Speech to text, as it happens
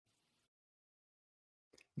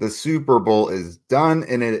The Super Bowl is done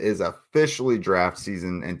and it is officially draft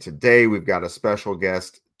season. And today we've got a special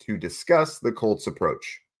guest to discuss the Colts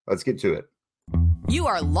approach. Let's get to it. You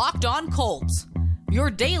are Locked On Colts, your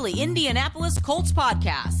daily Indianapolis Colts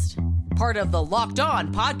podcast. Part of the Locked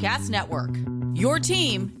On Podcast Network, your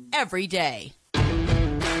team every day.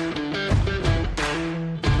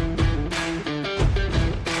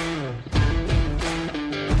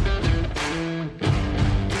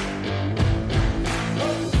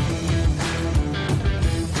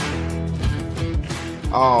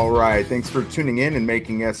 All right. Thanks for tuning in and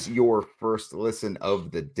making us your first listen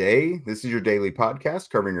of the day. This is your daily podcast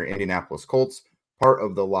covering your Indianapolis Colts, part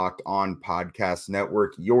of the Locked On Podcast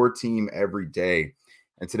Network, your team every day.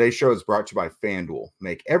 And today's show is brought to you by FanDuel.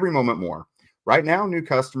 Make every moment more. Right now, new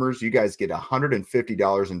customers, you guys get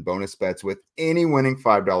 $150 in bonus bets with any winning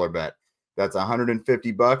 $5 bet. That's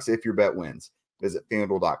 $150 if your bet wins. Visit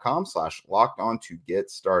FanDuel.com/lockedon to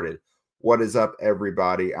get started. What is up,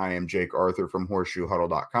 everybody? I am Jake Arthur from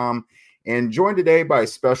HorseshoeHuddle.com and joined today by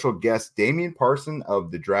special guest Damian Parson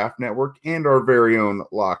of the Draft Network and our very own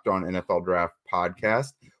Locked On NFL Draft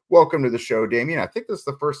podcast. Welcome to the show, Damian. I think this is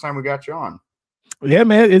the first time we got you on. Yeah,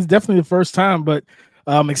 man, it's definitely the first time, but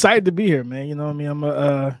I'm excited to be here, man. You know what I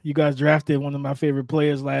mean? You guys drafted one of my favorite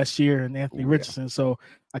players last year, and Anthony Richardson, so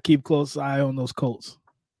I keep close eye on those Colts.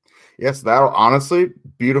 Yes, that'll honestly,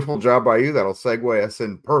 beautiful job by you. That'll segue us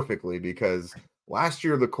in perfectly because last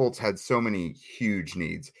year the Colts had so many huge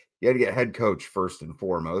needs. You had to get head coach first and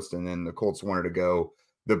foremost, and then the Colts wanted to go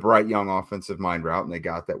the bright young offensive mind route, and they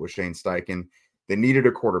got that with Shane Steichen. They needed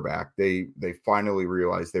a quarterback. They finally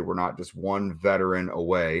realized they were not just one veteran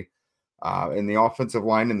away, and the offensive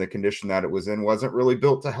line in the condition that it was in wasn't really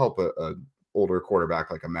built to help a older quarterback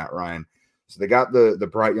like a Matt Ryan. So they got the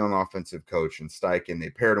bright young offensive coach in Steichen. They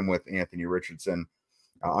paired him with Anthony Richardson.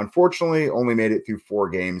 Unfortunately, only made it through 4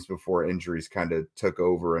 games before injuries kind of took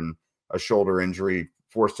over, and a shoulder injury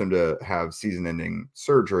forced him to have season-ending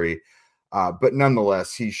surgery. But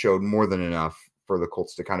nonetheless, he showed more than enough for the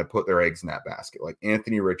Colts to kind of put their eggs in that basket. Like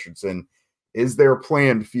Anthony Richardson is their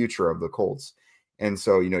planned future of the Colts. And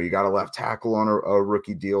so, you got a left tackle on a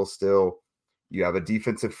rookie deal still. You have a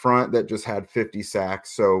defensive front that just had 50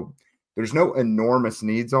 sacks. So there's no enormous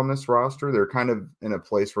needs on this roster. They're kind of in a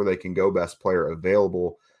place where they can go best player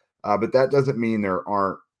available. But that doesn't mean there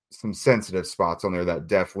aren't some sensitive spots on there that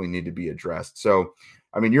definitely need to be addressed. So,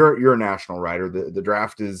 I mean, you're a national writer. The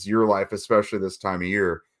draft is your life, especially this time of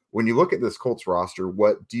year. When you look at this Colts roster,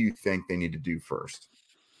 what do you think they need to do first?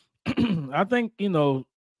 I think,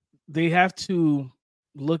 they have to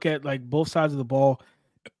look at like both sides of the ball.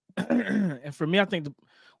 And for me, I think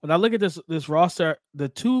when I look at this roster, the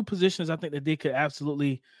 2 positions I think that they could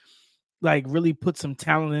absolutely like really put some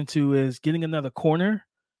talent into is getting another corner,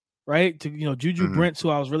 right? To Juju Brents, who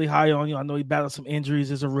I was really high on. I know he battled some injuries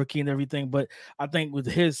as a rookie and everything, but I think with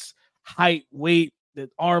his height, weight, the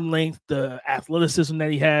arm length, the athleticism that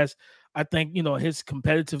he has, I think his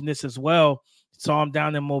competitiveness as well. Saw him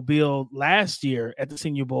down in Mobile last year at the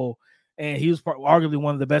Senior Bowl, and he was arguably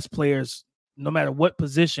one of the best players, no matter what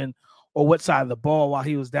position or what side of the ball while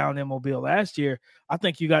he was down in Mobile last year. I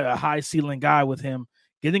think you got a high ceiling guy with him.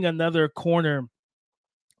 Getting another corner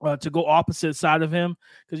to go opposite side of him,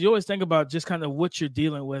 because you always think about just kind of what you're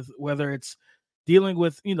dealing with, whether it's dealing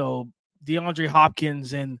with, DeAndre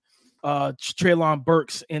Hopkins and Treylon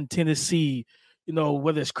Burks in Tennessee,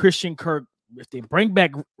 whether it's Christian Kirk, if they bring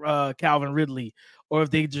back Calvin Ridley, or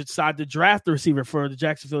if they decide to draft the receiver for the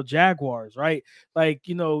Jacksonville Jaguars, right? Like,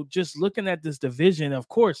 just looking at this division, of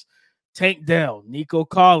course, Tank Dell, Nico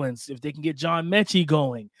Collins, if they can get John Mechie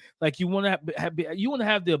going, like you want to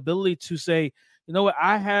have the ability to say, you know what,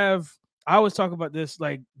 I always talk about this,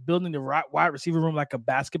 like building the wide receiver room like a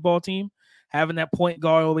basketball team, having that point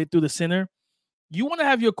guard all the way through the center. You want to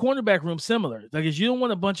have your cornerback room similar. Like, you don't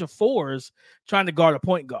want a bunch of 4s trying to guard a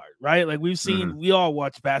point guard, right? Like we've seen, we all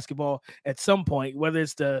watch basketball at some point, whether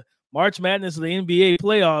it's the March Madness or the NBA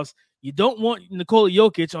playoffs. You don't want Nikola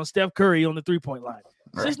Jokic on Steph Curry on the 3-point line.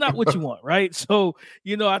 It's just not what you want, right? So,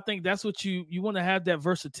 I think that's what you want to have, that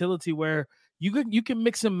versatility where you can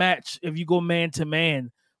mix and match if you go man to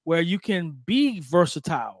man, where you can be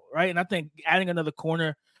versatile, right? And I think adding another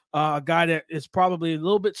corner, a guy that is probably a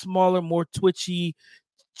little bit smaller, more twitchy,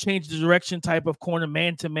 change the direction type of corner,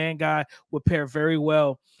 man-to-man guy would pair very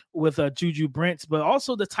well with Juju Brents, but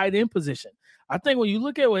also the tight end position. I think when you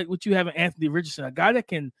look at what you have in Anthony Richardson, a guy that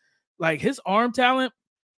can, like, his arm talent,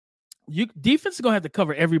 defense is going to have to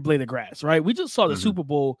cover every blade of grass, right? We just saw the Super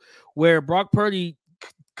Bowl where Brock Purdy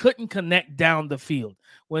couldn't connect down the field.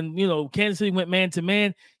 When, Kansas City went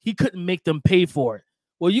man-to-man, he couldn't make them pay for it.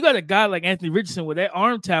 Well, you got a guy like Anthony Richardson with that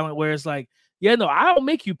arm talent where it's like, yeah, no, I'll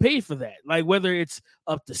make you pay for that. Like whether it's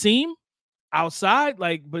up the seam, outside,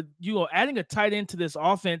 but adding a tight end to this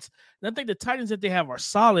offense, and I think the tight ends that they have are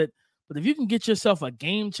solid, but if you can get yourself a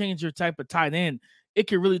game changer type of tight end, it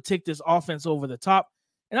can really take this offense over the top.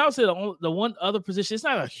 And I would say the one other position, it's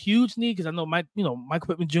not a huge need because I know Michael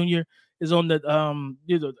Pittman Jr. is on the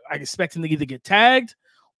I expect him to either get tagged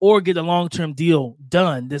or get a long-term deal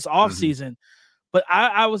done this offseason. But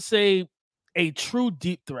I would say a true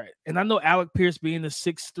deep threat. And I know Alec Pierce being the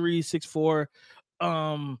 6'3",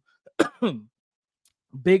 6'4",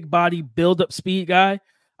 big body build up speed guy.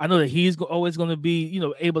 I know that he's always going to be,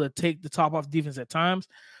 able to take the top off defense at times.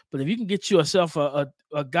 But if you can get yourself a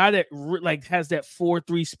guy that has that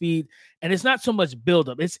 4.3 speed, and it's not so much build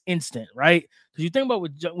up, it's instant, right? Because you think about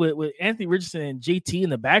with Anthony Richardson and JT in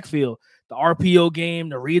the backfield, the RPO game,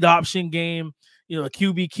 the read option game, the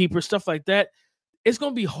QB keeper, stuff like that. It's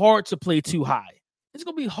going to be hard to play too high. It's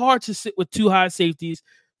going to be hard to sit with two high safeties,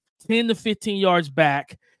 10 to 15 yards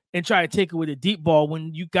back, and try to take it with a deep ball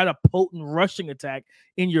when you got a potent rushing attack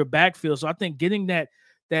in your backfield. So I think getting that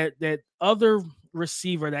other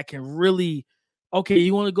receiver that can really, okay,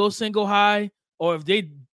 you want to go single high, or if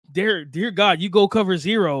dear God, you go cover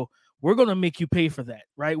zero, we're going to make you pay for that,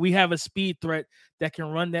 right? We have a speed threat that can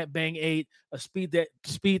run that bang 8, a speed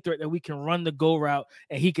threat that we can run the go route,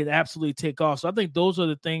 and he can absolutely take off. So I think those are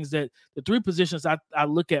the things that the three positions I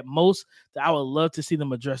look at most that I would love to see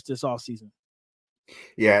them address this offseason.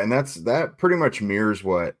 Yeah, and that pretty much mirrors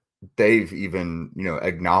what they've even,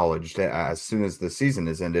 acknowledged as soon as the season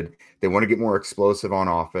has ended. They want to get more explosive on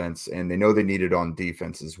offense, and they know they need it on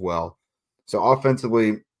defense as well. So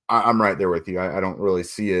offensively, I'm right there with you. I don't really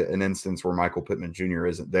see an instance where Michael Pittman Jr.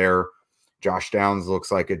 isn't there. Josh Downs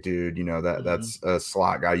looks like a dude, that's a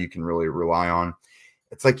slot guy you can really rely on.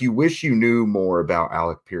 It's like you wish you knew more about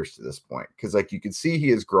Alec Pierce to this point, because you can see he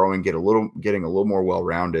is growing, getting a little more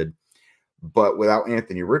well-rounded. But without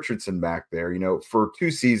Anthony Richardson back there, for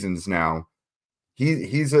 2 seasons now,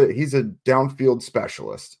 he's a downfield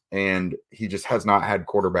specialist, and he just has not had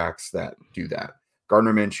quarterbacks that do that.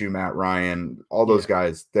 Gardner Minshew, Matt Ryan, all those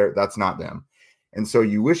guys, that's not them. And so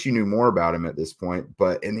you wish you knew more about him at this point.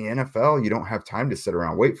 But in the NFL, you don't have time to sit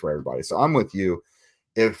around and wait for everybody. So I'm with you.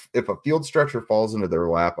 If a field stretcher falls into their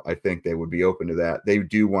lap, I think they would be open to that. They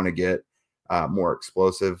do want to get more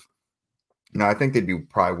explosive. I think they'd be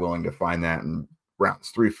probably willing to find that in rounds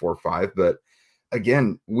 3, 4, 5. But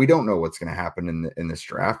again, we don't know what's going to happen in this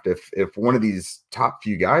draft. If one of these top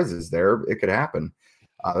few guys is there, it could happen.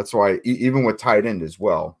 That's why even with tight end as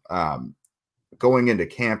well, going into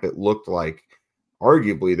camp, it looked like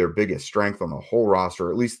arguably their biggest strength on the whole roster,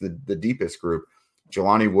 or at least the deepest group.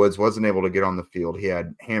 Jelani Woods wasn't able to get on the field. He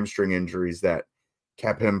had hamstring injuries that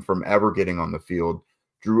kept him from ever getting on the field.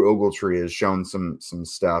 Drew Ogletree has shown some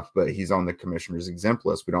stuff, but he's on the commissioner's exempt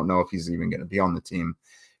list. We don't know if he's even going to be on the team.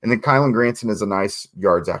 And then Kylan Granson is a nice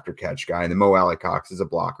yards after catch guy, and then Mo Alley-Cox is a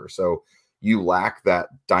blocker. So you lack that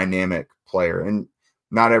dynamic player. And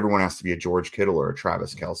not everyone has to be a George Kittle or a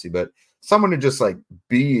Travis Kelce, but someone to just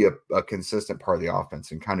be a consistent part of the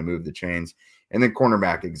offense and kind of move the chains. And then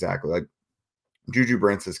cornerback, exactly. Like Juju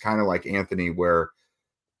Brents is kind of like Anthony, where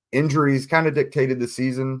injuries kind of dictated the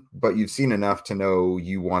season, but you've seen enough to know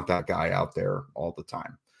you want that guy out there all the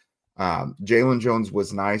time. Jalen Jones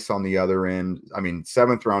was nice on the other end. I mean,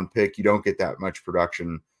 7th round pick, you don't get that much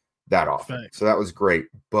production that often. Right. So that was great,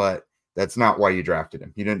 but that's not why you drafted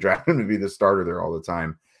him. You didn't draft him to be the starter there all the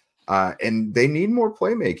time. And they need more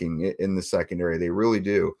playmaking in the secondary. They really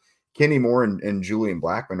do. Kenny Moore and Julian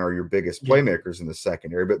Blackmon are your biggest playmakers in the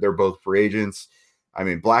secondary, but they're both free agents. I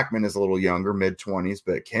mean, Blackmon is a little younger, mid-20s,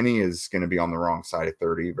 but Kenny is going to be on the wrong side of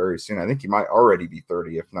 30 very soon. I think he might already be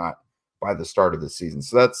 30, if not by the start of the season.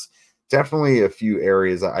 So that's definitely a few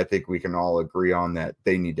areas I think we can all agree on that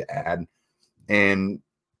they need to add. And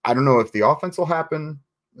I don't know if the offense will happen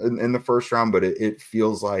in the first round, but it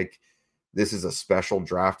feels like this is a special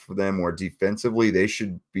draft for them, where defensively they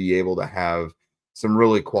should be able to have some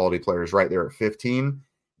really quality players right there at 15,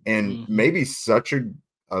 and maybe such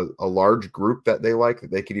a large group that they like that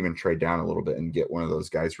they could even trade down a little bit and get one of those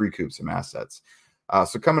guys, recoup some assets.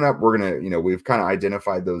 So coming up, we're going to, we've kind of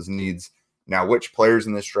identified those needs. Now, which players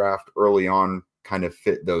in this draft early on kind of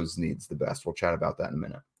fit those needs the best? We'll chat about that in a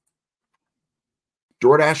minute.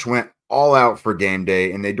 DoorDash went all out for game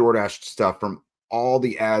day, and they DoorDashed stuff from all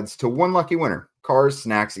the ads to one lucky winner. Cars,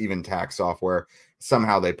 snacks, even tax software.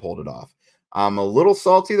 Somehow they pulled it off. I'm a little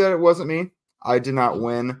salty that it wasn't me. I did not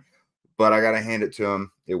win, but I got to hand it to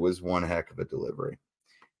them. It was one heck of a delivery.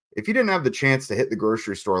 If you didn't have the chance to hit the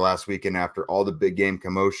grocery store last weekend after all the big game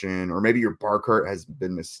commotion, or maybe your bar cart has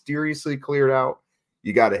been mysteriously cleared out,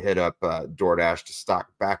 you got to hit up DoorDash to stock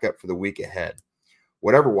back up for the week ahead.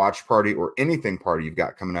 Whatever watch party or anything party you've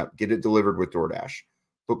got coming up, get it delivered with DoorDash.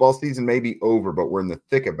 Football season may be over, but we're in the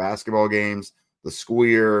thick of basketball games, the school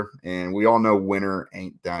year, and we all know winter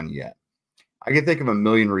ain't done yet. I can think of a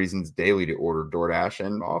million reasons daily to order DoorDash,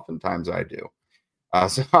 and oftentimes I do.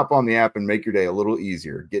 So hop on the app and make your day a little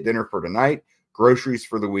easier. Get dinner for tonight, groceries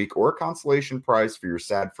for the week, or a consolation prize for your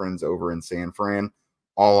sad friends over in San Fran,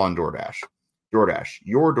 all on DoorDash. DoorDash,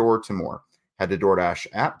 your door to more. Head to DoorDash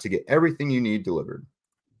app to get everything you need delivered.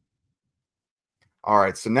 All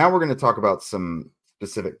right, so now we're going to talk about some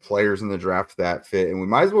specific players in the draft that fit, and we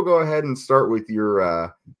might as well go ahead and start with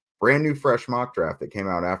your brand new fresh mock draft that came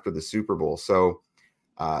out after the Super Bowl. So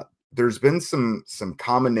there's been some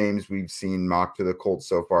common names we've seen mocked to the Colts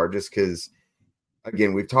so far, just because,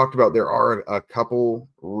 again, we've talked about there are a couple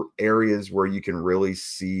areas where you can really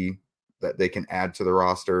see that they can add to the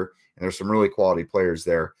roster, and there's some really quality players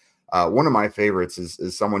there. One of my favorites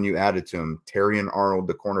is someone you added to him, Terrion Arnold,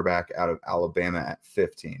 the cornerback out of Alabama at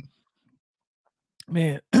 15.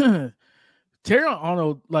 Man, Terrion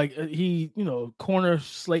Arnold, like he, corner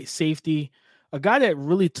slate safety, a guy that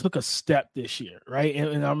really took a step this year, right?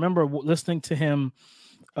 And I remember listening to him,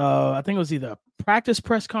 I think it was either a practice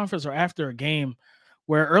press conference or after a game,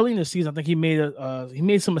 where early in the season, I think he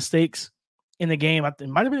made some mistakes in the game. It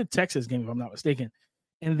might have been a Texas game, if I'm not mistaken.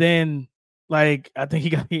 And then, like, I think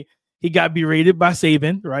he got berated by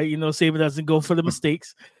Saban, right? Saban doesn't go for the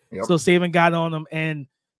mistakes. Yep. So Saban got on him, and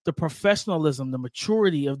the professionalism, the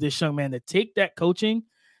maturity of this young man to take that coaching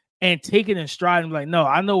and take it in stride and be like, no,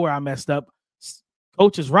 I know where I messed up.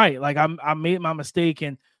 Coach is right. Like I made my mistake,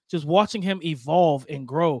 and just watching him evolve and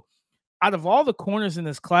grow. Out of all the corners in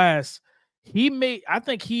this class, I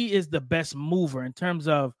think he is the best mover in terms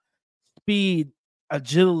of speed,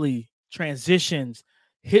 agility, transitions,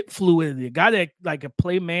 hip fluidity. A guy that like can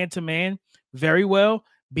play man to man very well,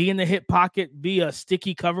 be in the hip pocket, be a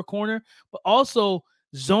sticky cover corner, but also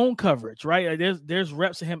zone coverage, right? Like there's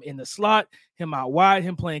reps of him in the slot, him out wide,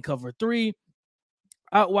 him playing cover 3.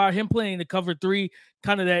 Out wide, him playing the cover 3,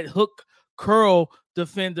 kind of that hook curl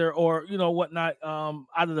defender or whatnot, out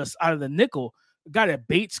of the nickel. A guy that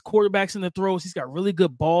baits quarterbacks in the throws. He's got really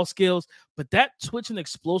good ball skills, but that twitch and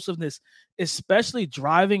explosiveness, especially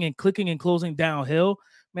driving and clicking and closing downhill,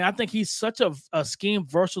 man, I think he's such a scheme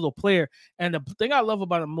versatile player. And the thing I love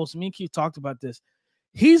about him most, me and Keith talked about this,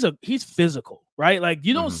 he's physical, right? Like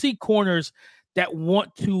you don't see corners that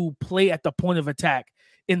want to play at the point of attack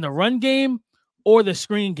in the run game or the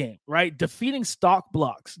screen game, right? Defeating stock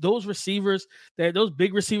blocks. Those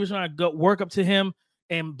big receivers want to go work up to him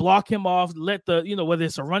and block him off, let whether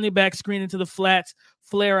it's a running back screen into the flats,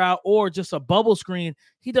 flare out, or just a bubble screen,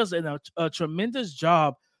 he does a tremendous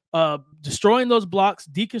job destroying those blocks,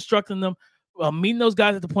 deconstructing them, meeting those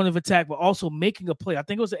guys at the point of attack, but also making a play. I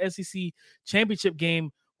think it was the SEC championship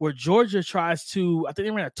game where Georgia tries to, I think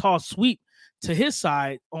they ran a toss sweep to his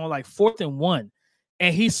side on like 4th and 1.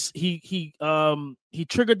 And he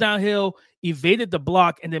triggered downhill, evaded the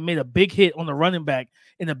block, and then made a big hit on the running back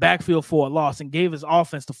in the backfield for a loss and gave his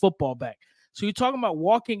offense the football back. So you're talking about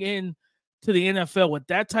walking in to the NFL with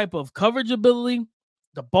that type of coverage ability,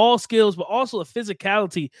 the ball skills, but also the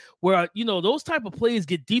physicality where, those type of plays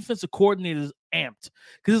get defensive coordinators amped.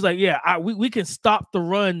 Because it's like, we can stop the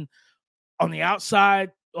run on the outside,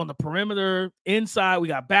 on the perimeter, inside. We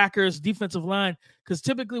got backers, defensive line. Because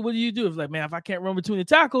typically, what do you do? If like, man, if I can't run between the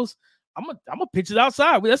tackles, I'm gonna pitch it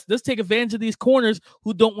outside. Let's take advantage of these corners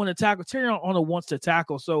who don't want to tackle. Terrion Arnold wants to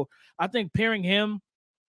tackle. So I think pairing him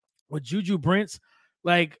with Juju Brents,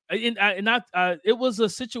 like, it was a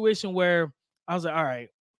situation where I was like, all right,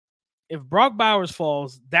 if Brock Bowers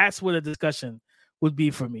falls, that's what a discussion would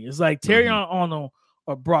be for me. It's like Terrion Arnold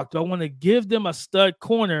or Brock. Do I want to give them a stud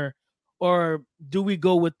corner, or do we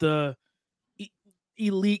go with the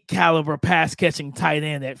elite caliber pass catching tight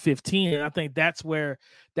end at 15? And I think that's where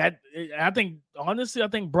honestly, I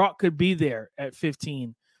think Brock could be there at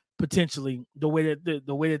 15 potentially. The way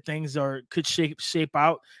that things could shape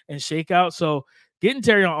out and shake out. So getting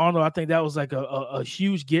Terrion Arnold, I think that was like a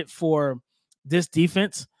huge get for this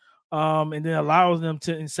defense. And then allows them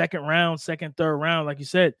to in second, third round, like you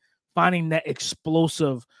said, finding that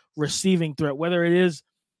explosive receiving threat, whether it is,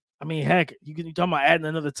 I mean, heck, you're talking about adding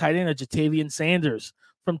another tight end, a Jatavian Sanders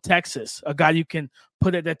from Texas, a guy you can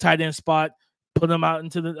put at that tight end spot, put him out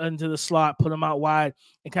into the slot, put him out wide,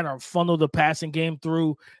 and kind of funnel the passing game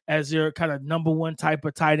through as your kind of number one type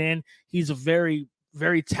of tight end. He's a very,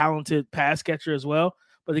 very talented pass catcher as well.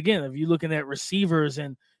 But again, if you're looking at receivers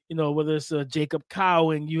and whether it's Jacob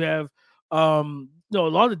Cowing, you have a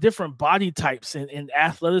lot of different body types and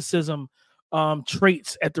athleticism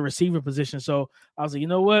traits at the receiver position. So I was like, you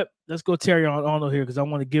know what? Let's go Terrion Arnold here because I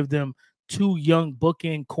want to give them two young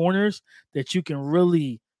bookend corners that you can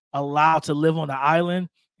really allow to live on the island,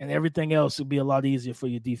 and everything else would be a lot easier for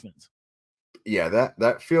your defense. Yeah,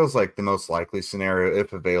 that feels like the most likely scenario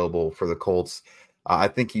if available for the Colts. I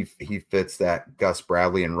think he fits that Gus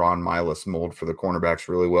Bradley and Ron Milas mold for the cornerbacks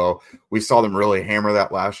really well. We saw them really hammer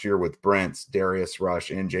that last year with Brents, Darius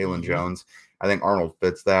Rush, and Jalen Jones. I think Arnold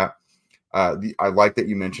fits that. I like that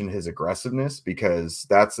you mentioned his aggressiveness because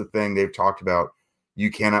that's the thing they've talked about. You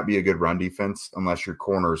cannot be a good run defense unless your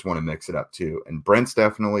corners want to mix it up too. And Brents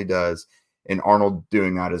definitely does. And Arnold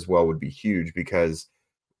doing that as well would be huge because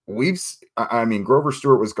Grover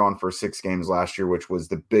Stewart was gone for 6 games last year, which was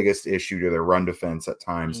the biggest issue to their run defense at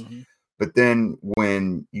times. Mm-hmm. But then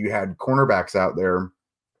when you had cornerbacks out there,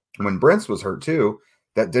 when Brents was hurt too,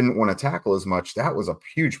 that didn't want to tackle as much, that was a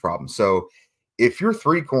huge problem. So if your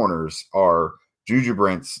 3 corners are Juju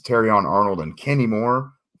Brents, Terrion Arnold, and Kenny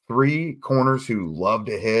Moore, 3 corners who love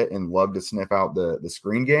to hit and love to sniff out the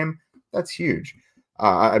screen game, that's huge.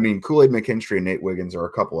 Kool-Aid McKinstry and Nate Wiggins are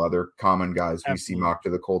a couple other common guys we see mocked to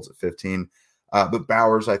the Colts at 15. But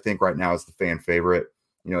Bowers, I think right now is the fan favorite.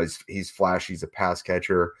 He's flashy. He's a pass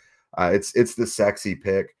catcher. It's the sexy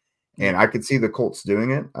pick. And I could see the Colts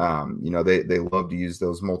doing it. They love to use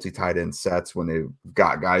those multi-tight end sets when they've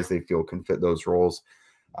got guys they feel can fit those roles.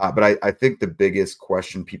 But I think the biggest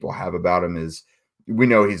question people have about him is we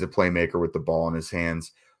know he's a playmaker with the ball in his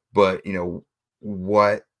hands, but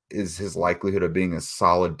what is his likelihood of being a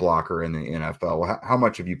solid blocker in the NFL? How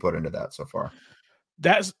much have you put into that so far?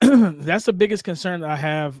 That's the biggest concern that I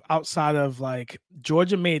have outside of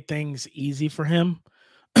Georgia made things easy for him.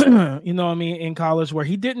 In college where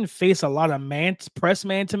he didn't face a lot of press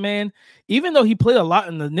man to man, even though he played a lot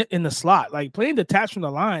in the slot, like playing detached from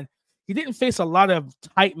the line, he didn't face a lot of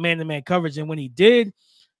tight man to man coverage. And when he did,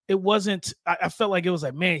 it wasn't, I felt like it was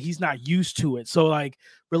man, he's not used to it. So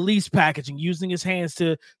release packaging, using his hands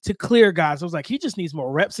to clear guys. I was he just needs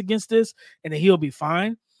more reps against this and then he'll be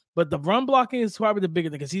fine. But the run blocking is probably the bigger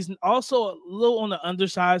thing because he's also a little on the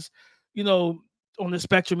undersized, on the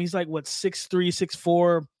spectrum. He's 6'3",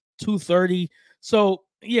 6'4", 230. So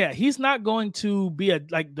yeah, he's not going to be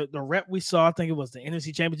the rep we saw. I think it was the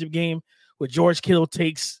NFC Championship game where George Kittle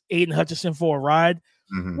takes Aiden Hutchinson for a ride.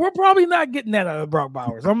 Mm-hmm. We're probably not getting that out of Brock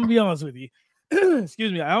Bowers. I'm gonna be honest with you.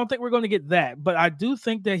 Excuse me. I don't think we're going to get that, but I do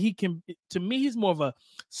think that he can. To me, he's more of a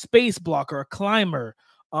space blocker, a climber.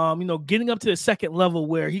 Getting up to the second level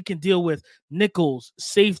where he can deal with nickels,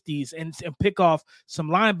 safeties, and pick off some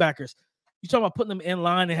linebackers. You talking about putting them in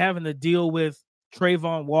line and having to deal with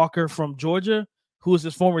Trayvon Walker from Georgia, who is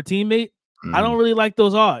his former teammate. Mm-hmm. I don't really like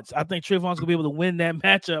those odds. I think Trayvon's gonna be able to win that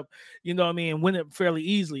matchup, and win it fairly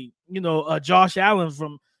easily. Josh Allen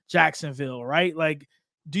from Jacksonville, right?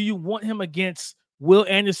 Do you want him against Will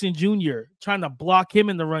Anderson Jr. trying to block him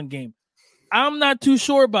in the run game? I'm not too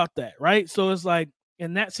sure about that, right? So it's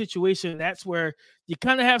in that situation, that's where you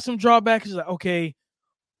kind of have some drawbacks. It's okay,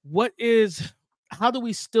 how do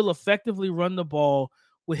we still effectively run the ball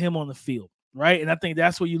with him on the field, right? And I think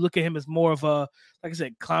that's where you look at him as more of a, like I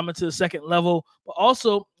said, climbing to the second level, but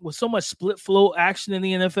also with so much split flow action in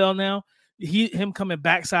the NFL now, him coming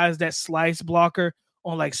backside as that slice blocker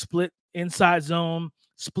on split inside zone,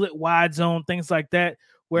 split wide zone, things like that,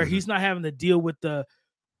 where he's not having to deal with the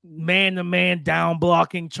man-to-man down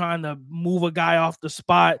blocking, trying to move a guy off the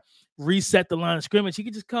spot, reset the line of scrimmage. He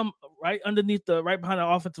could just come right underneath right behind the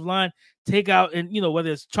offensive line, take out, and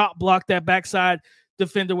whether it's chop block that backside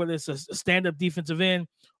defender, whether it's a stand-up defensive end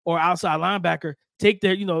or outside linebacker, take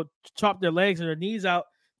their, chop their legs and their knees out,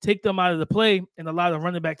 take them out of the play, and allow the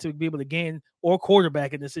running back to be able to gain, or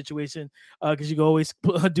quarterback in this situation, because you can always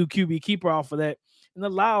do QB keeper off of that, and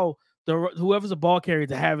allow whoever's a ball carrier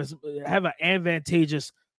to have an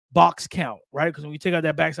advantageous box count, right? Because when you take out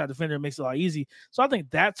that backside defender, it makes it a lot easy. So I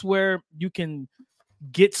think that's where you can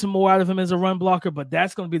get some more out of him as a run blocker, but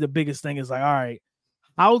that's going to be the biggest thing is all right,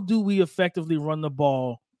 how do we effectively run the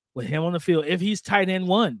ball with him on the field if he's tight end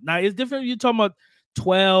 1? Now, it's different. You're talking about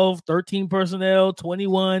 12, 13 personnel,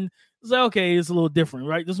 21. It's okay, it's a little different,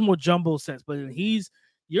 right? There's more jumbo sets, but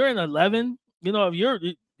you're in 11,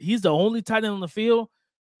 if he's the only tight end on the field,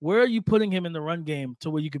 where are you putting him in the run game to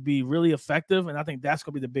where you could be really effective? And I think that's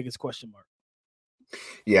going to be the biggest question mark.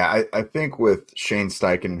 Yeah, I think with Shane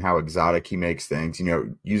Steichen and how exotic he makes things,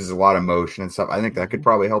 uses a lot of motion and stuff, I think that could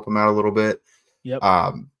probably help him out a little bit. Yep.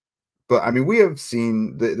 But we have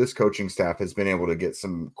seen this coaching staff has been able to get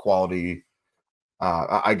some quality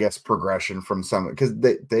I guess, progression from some, because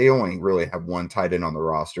they only really have one tight end on the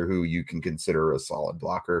roster who you can consider a solid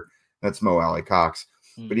blocker. That's Mo Alley Cox.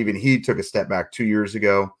 But even he took a step back 2 years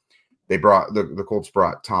ago. They brought the Colts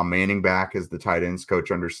brought Tom Manning back as the tight ends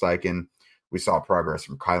coach under Steichen. We saw progress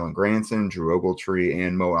from Kylan Granson, Drew Ogletree,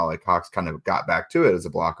 and Mo Alley Cox kind of got back to it as a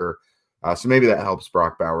blocker. So maybe that helps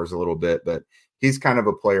Brock Bowers a little bit, but he's kind of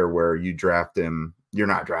a player where you draft him. You're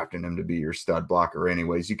not drafting him to be your stud blocker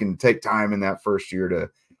anyways. You can take time in that first year to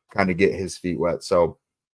kind of get his feet wet. So,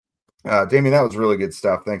 Damien, that was really good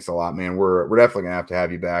stuff. Thanks a lot, man. We're definitely going to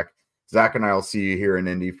have you back. Zach and I will see you here in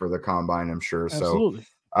Indy for the Combine, I'm sure. Absolutely.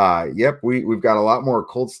 So, yep, we've got a lot more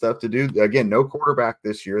Colts stuff to do. Again, no quarterback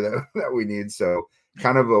this year that we need. So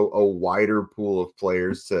kind of a wider pool of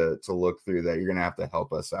players to look through that you're going to have to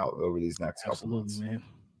help us out over these next couple months. Man.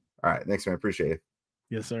 All right. Thanks, man. Appreciate it.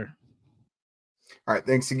 Yes, sir. All right.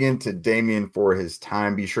 Thanks again to Damien for his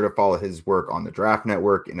time. Be sure to follow his work on the Draft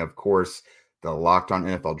Network and, of course, the Locked On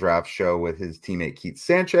NFL Draft Show with his teammate Keith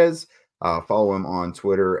Sanchez. Follow him on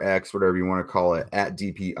Twitter, X, whatever you want to call it, at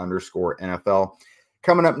DP_NFL.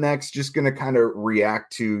 Coming up next, just going to kind of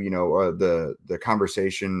react to, the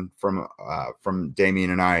conversation from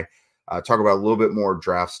Damien and I, talk about a little bit more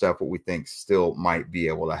draft stuff, what we think still might be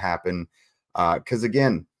able to happen. Because,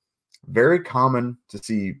 again, very common to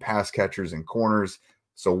see pass catchers and corners.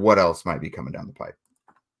 So what else might be coming down the pipe?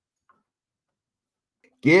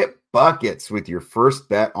 Get buckets with your first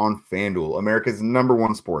bet on FanDuel, America's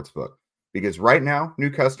 #1 sportsbook. Because right now, new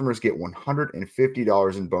customers get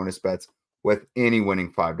 $150 in bonus bets with any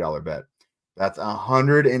winning $5 bet. That's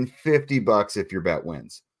 $150 if your bet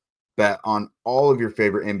wins. Bet on all of your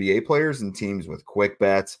favorite NBA players and teams with quick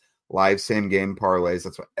bets, live same-game parlays.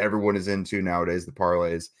 That's what everyone is into nowadays, the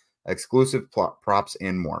parlays, exclusive props,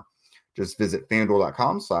 and more. Just visit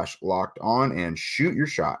FanDuel.com/lockedon and shoot your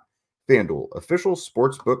shot. FanDuel, official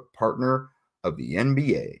sportsbook partner of the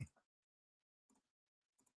NBA.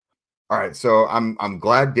 All right, so I'm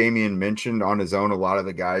glad Damien mentioned on his own a lot of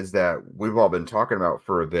the guys that we've all been talking about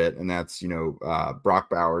for a bit, and that's Brock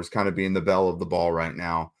Bowers kind of being the belle of the ball right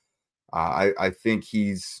now. I think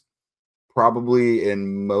he's probably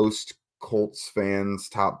in most Colts fans'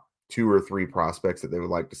 top 2 or 3 prospects that they would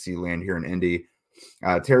like to see land here in Indy.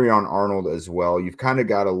 Terrion Arnold as well. You've kind of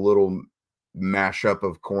got a little mashup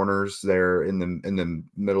of corners there in the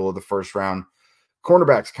middle of the first round.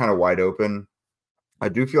 Cornerback's kind of wide open. I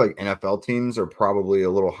do feel like NFL teams are probably a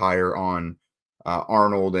little higher on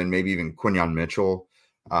Arnold and maybe even Quinyon Mitchell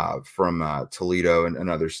from Toledo and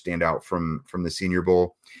others stand out from the Senior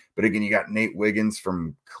Bowl. But again, you got Nate Wiggins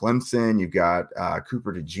from Clemson. You've got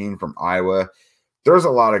Cooper DeJean from Iowa. There's a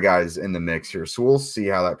lot of guys in the mix here. So we'll see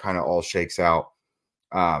how that kind of all shakes out.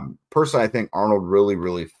 Personally, I think Arnold really,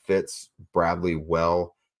 really fits Bradley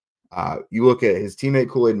well. You look at his teammate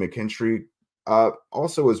Kool-Aid McKinstry,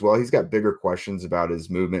 also as well, he's got bigger questions about his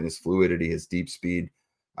movement, his fluidity, his deep speed,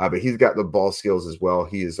 but he's got the ball skills as well.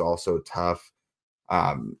 He is also tough.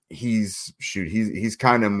 He's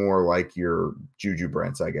kind of more like your Juju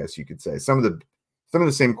Brents, I guess you could say. Some of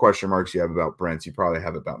the same question marks you have about Brents, you probably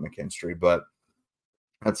have about McKinstry, but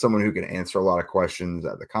that's someone who can answer a lot of questions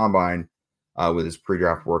at the combine with his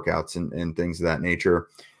pre-draft workouts and things of that nature.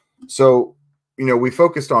 So, we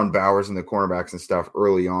focused on Bowers and the cornerbacks and stuff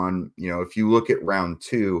early on. If you look at round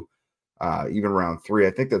 2, even round 3,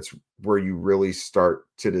 I think that's where you really start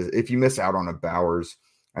if you miss out on a Bowers,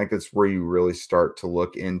 I think that's where you really start to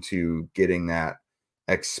look into getting that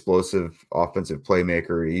explosive offensive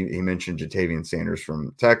playmaker. He mentioned Jatavian Sanders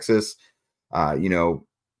from Texas.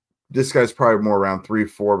 This guy's probably more around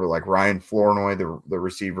 3-4, but like Ryan Flournoy, the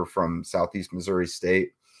receiver from Southeast Missouri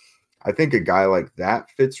State. I think a guy like that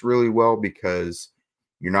fits really well because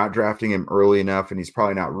you're not drafting him early enough and he's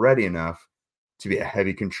probably not ready enough to be a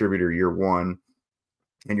heavy contributor year one.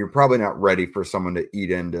 And you're probably not ready for someone to eat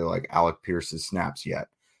into like Alec Pierce's snaps yet.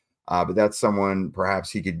 But that's someone perhaps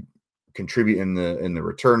he could contribute in the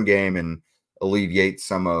return game and alleviate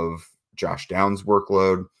some of Josh Downs'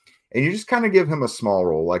 workload. And you just kind of give him a small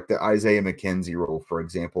role, like the Isaiah McKenzie role, for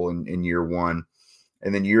example, in year one.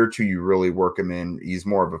 And then year 2, you really work him in. He's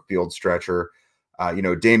more of a field stretcher.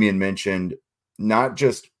 Damien mentioned not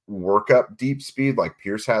just work up deep speed like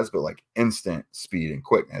Pierce has, but like instant speed and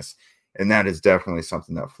quickness. And that is definitely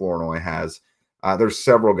something that Flournoy has. There's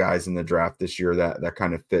several guys in the draft this year that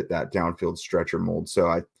kind of fit that downfield stretcher mold. So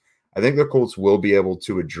I think the Colts will be able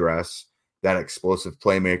to address that explosive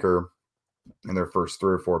playmaker in their first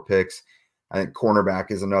 3 or 4 picks. I think cornerback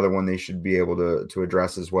is another one they should be able to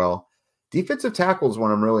address as well. Defensive tackle is one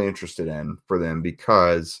I'm really interested in for them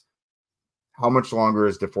because how much longer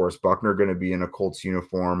is DeForest Buckner going to be in a Colts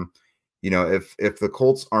uniform? if the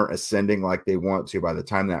Colts aren't ascending like they want to by the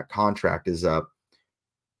time that contract is up,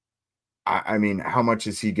 I mean, how much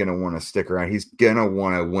is he going to want to stick around? He's going to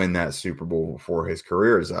want to win that Super Bowl before his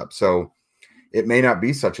career is up. So it may not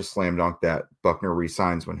be such a slam dunk that Buckner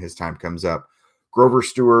resigns when his time comes up. Grover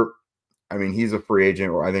Stewart, I mean, he's a free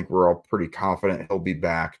agent, or I think we're all pretty confident he'll be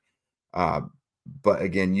back. But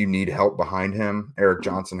again, you need help behind him. Eric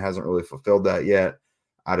Johnson hasn't really fulfilled that yet.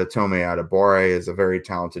 Adetome Adebawore is a very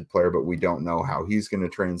talented player, but we don't know how he's going to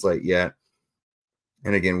translate yet.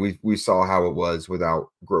 And again, we saw how it was without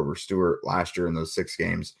Grover Stewart last year in those 6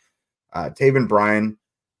 games. Taven Bryan,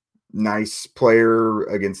 nice player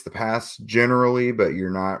against the pass generally, but you're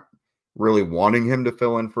not really wanting him to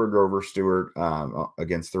fill in for Grover Stewart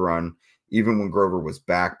against the run. Even when Grover was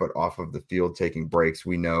back, but off of the field taking breaks,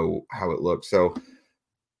 we know how it looks. So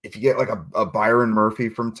if you get like a Byron Murphy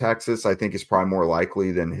from Texas, I think is probably more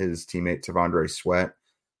likely than his teammate Tavondre Sweat.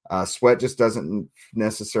 Sweat just doesn't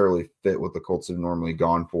necessarily fit what the Colts have normally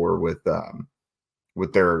gone for with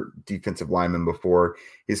their defensive lineman before.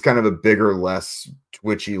 He's kind of a bigger, less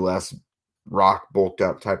twitchy, less rock bulked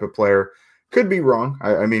up type of player. Could be wrong.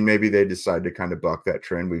 I mean, maybe they decide to kind of buck that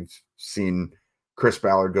trend. We've seen Chris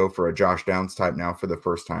Ballard go for a Josh Downs type now for the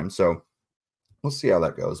first time. So we'll see how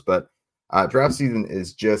that goes. But draft season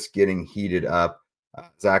is just getting heated up.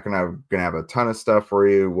 Zach and I are going to have a ton of stuff for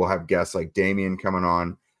you. We'll have guests like Damien coming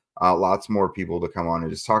on. Lots more people to come on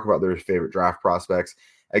and just talk about their favorite draft prospects.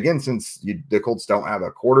 Again, since the Colts don't have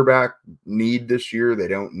a quarterback need this year, they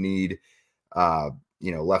don't need,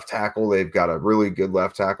 left tackle. They've got a really good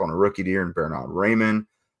left tackle on a rookie deal in Bernard Raymond.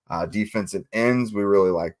 Defensive ends, we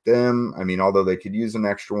really like them. I mean, although they could use an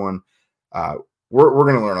extra one, we're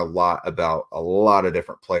going to learn a lot about a lot of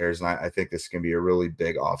different players, and I think this can be a really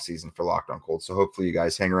big offseason for Locked On Colts. So hopefully you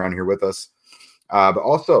guys hang around here with us. But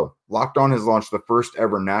also, Locked On has launched the first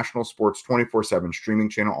ever national sports 24/7 streaming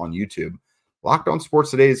channel on YouTube. Locked On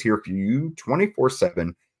Sports Today is here for you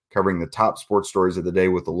 24/7, covering the top sports stories of the day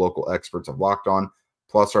with the local experts of Locked On,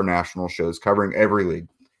 plus our national shows covering every league.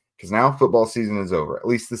 Because now football season is over, at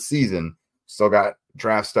least the season. Still got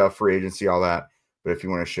draft stuff, free agency, all that. But if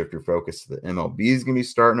you want to shift your focus to the MLB is going to be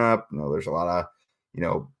starting up. There's a lot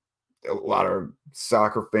of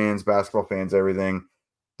soccer fans, basketball fans, everything.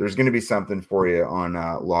 There's going to be something for you on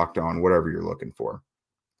Locked On, whatever you're looking for.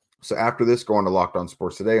 So after this, go on to Locked On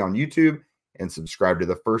Sports Today on YouTube and subscribe to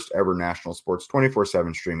the first ever national sports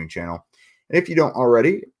 24/7 streaming channel. And if you don't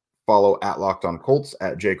already, follow at Locked On Colts,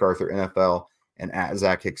 at Jake Arthur NFL, and at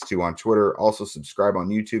Zach Hicks 2 on Twitter. Also subscribe on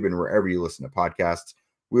YouTube and wherever you listen to podcasts.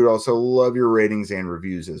 We would also love your ratings and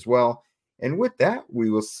reviews as well. And with that, we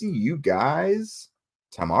will see you guys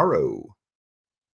tomorrow.